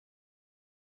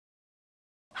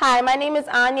Hi, my name is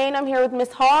Anya, and I'm here with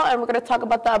Ms. Hall, and we're going to talk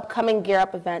about the upcoming Gear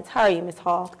Up events. How are you, Ms.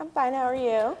 Hall? I'm fine. How are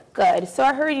you? Good. So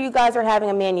I heard you guys are having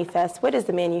a MANUFEST. What is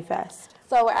the MANUFEST?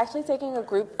 So we're actually taking a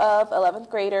group of 11th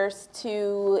graders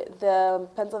to the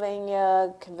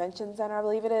Pennsylvania Convention Center, I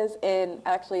believe it is,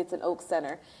 it's an Oak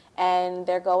Center. And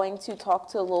they're going to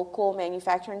talk to local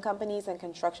manufacturing companies and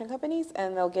construction companies,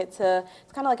 and they'll get to,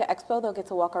 it's kind of like an expo, they'll get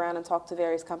to walk around and talk to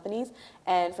various companies.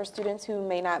 And for students who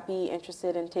may not be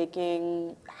interested in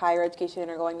taking higher education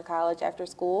or going to college after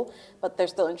school, but they're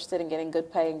still interested in getting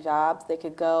good paying jobs, they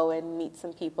could go and meet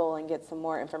some people and get some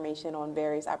more information on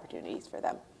various opportunities for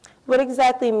them. What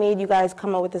exactly made you guys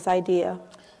come up with this idea?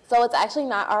 So it's actually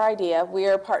not our idea. We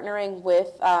are partnering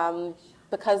with,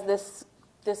 because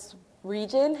this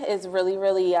region is really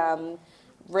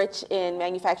rich in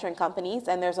manufacturing companies,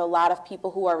 and there's a lot of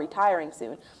people who are retiring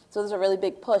soon. So there's a really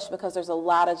big push because there's a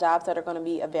lot of jobs that are going to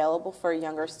be available for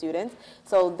younger students.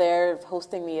 So they're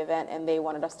hosting the event, and they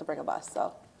wanted us to bring a bus.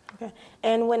 So. Okay.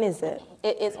 And when is it?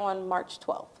 It is on March 12th.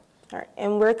 All right.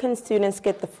 And where can students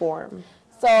get the form?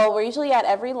 So we're usually at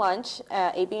every lunch,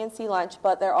 A, B, and C lunch,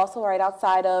 but they're also right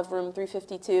outside of room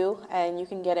 352, and you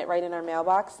can get it right in our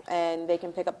mailbox, and they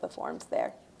can pick up the forms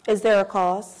there. Is there a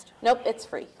cost? Nope, it's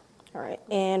free. All right.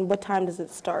 And what time does it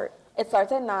start? It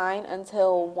starts at 9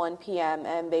 until 1 p.m.,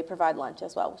 and they provide lunch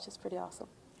as well, which is pretty awesome.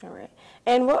 All right.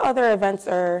 And what other events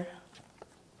are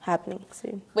happening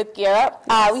soon? With Gear Up,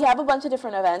 yes. We have a bunch of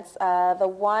different events. The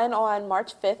one on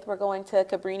March 5th, we're going to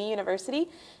Cabrini University,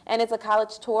 and it's a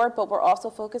college tour, but we're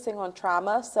also focusing on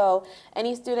trauma. So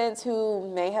any students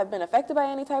who may have been affected by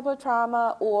any type of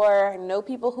trauma, or know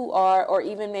people who are, or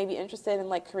even maybe interested in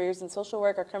like careers in social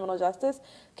work or criminal justice,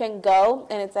 can go.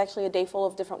 And it's actually a day full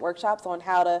of different workshops on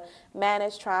how to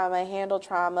manage trauma, handle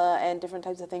trauma, and different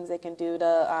types of things they can do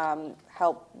to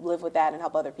help live with that and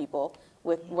help other people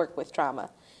work with trauma.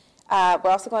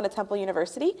 We're also going to Temple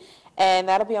University, and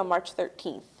that'll be on March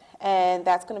 13th. And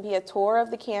that's going to be a tour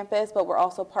of the campus, but we're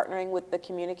also partnering with the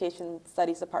Communication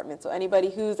Studies Department. So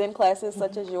anybody who's in classes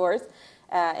such as yours,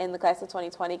 in the class of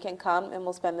 2020 can come, and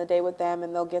we'll spend the day with them,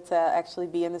 and they'll get to actually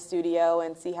be in the studio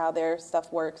and see how their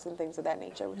stuff works and things of that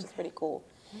nature, which is pretty cool.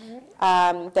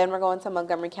 Then we're going to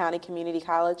Montgomery County Community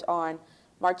College on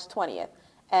March 20th.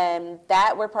 And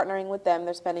that we're partnering with them.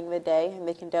 They're spending the day, and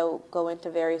they can go into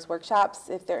various workshops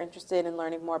if they're interested in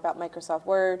learning more about Microsoft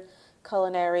Word,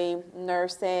 culinary,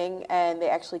 nursing, and they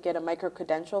actually get a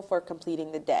micro-credential for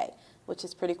completing the day, which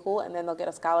is pretty cool. And then they'll get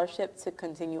a scholarship to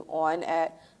continue on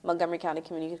at Montgomery County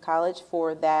Community College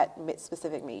for that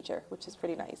specific major, which is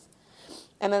pretty nice.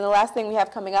 And then the last thing we have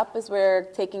coming up is we're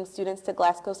taking students to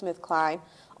GlaxoSmithKline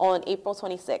on April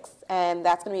 26th, and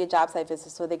that's going to be a job site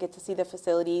visit, so they get to see the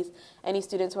facilities. Any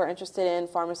students who are interested in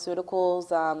pharmaceuticals,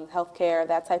 healthcare,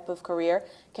 that type of career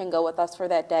can go with us for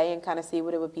that day and kind of see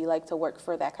what it would be like to work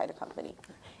for that kind of company.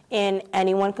 And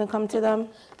anyone can come to them?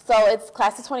 So it's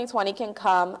class of 2020 can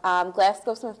come.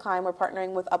 GlaxoSmithKline, we're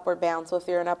partnering with Upward Bound, so if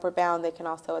you're in Upward Bound, they can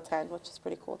also attend, which is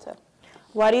pretty cool too.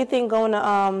 Why do you think going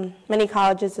to many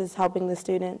colleges is helping the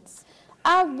students?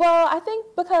 Well, I think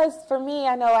because for me,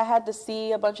 I know I had to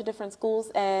see a bunch of different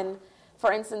schools, and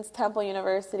for instance, Temple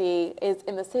University is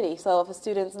in the city. So if a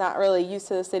student's not really used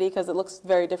to the city because it looks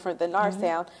very different than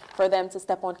Norristown, for them to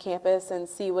step on campus and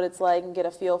see what it's like and get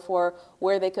a feel for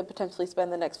where they could potentially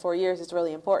spend the next 4 years is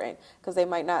really important, because they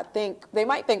might think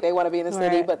they want to be in the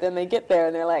city, but then they get there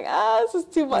and they're like, this is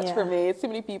too much for me. It's too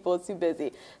many people. It's too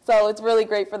busy. So it's really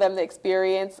great for them to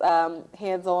experience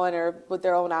hands-on or with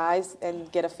their own eyes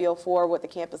and get a feel for what the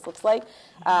campus looks like,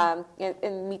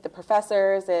 and meet the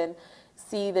professors and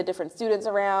see the different students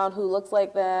around, who looks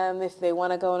like them, if they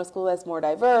want to go in a school that's more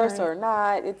diverse or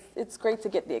not. It's great to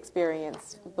get the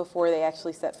experience before they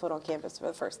actually set foot on campus for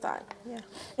the first time. Yeah.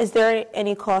 Is there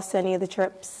any cost to any of the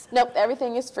trips? Nope,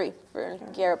 everything is free for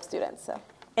Gear Up students. So.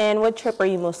 And what trip are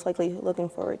you most likely looking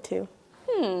forward to?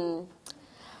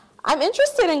 I'm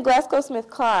interested in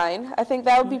GlaxoSmithKline. I think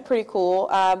that would be pretty cool.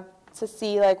 To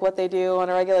see like what they do on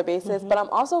a regular basis, but I'm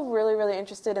also really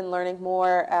interested in learning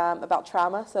more about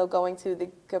trauma, so going to the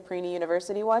Cabrini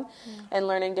University one and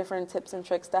learning different tips and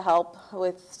tricks to help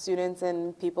with students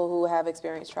and people who have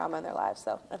experienced trauma in their lives.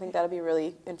 So I think that'll be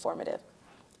really informative.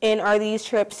 And are these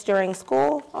trips during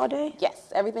school all day?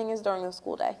 Yes, everything is during the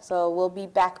school day, so we'll be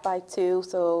back by 2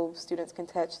 so students can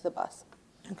catch the bus.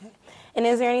 Okay. And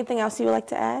is there anything else you would like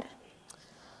to add?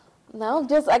 No,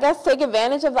 just I guess take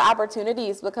advantage of the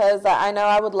opportunities, because I know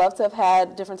I would love to have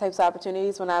had different types of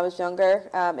opportunities when I was younger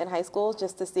in high school,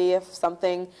 just to see if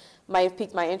something might have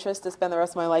piqued my interest to spend the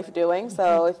rest of my life doing.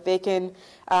 So if they can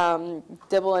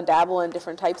dibble and dabble in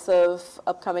different types of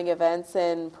upcoming events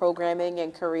and programming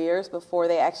and careers before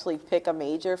they actually pick a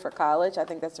major for college, I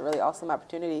think that's a really awesome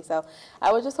opportunity. So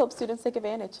I would just hope students take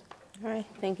advantage. All right,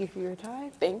 thank you for your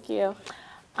time. Thank you.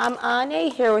 I'm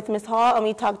Anya here with Ms. Hall, and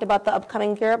we talked about the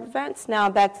upcoming Gear Up events. Now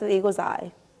back to the Eagle's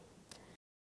Eye.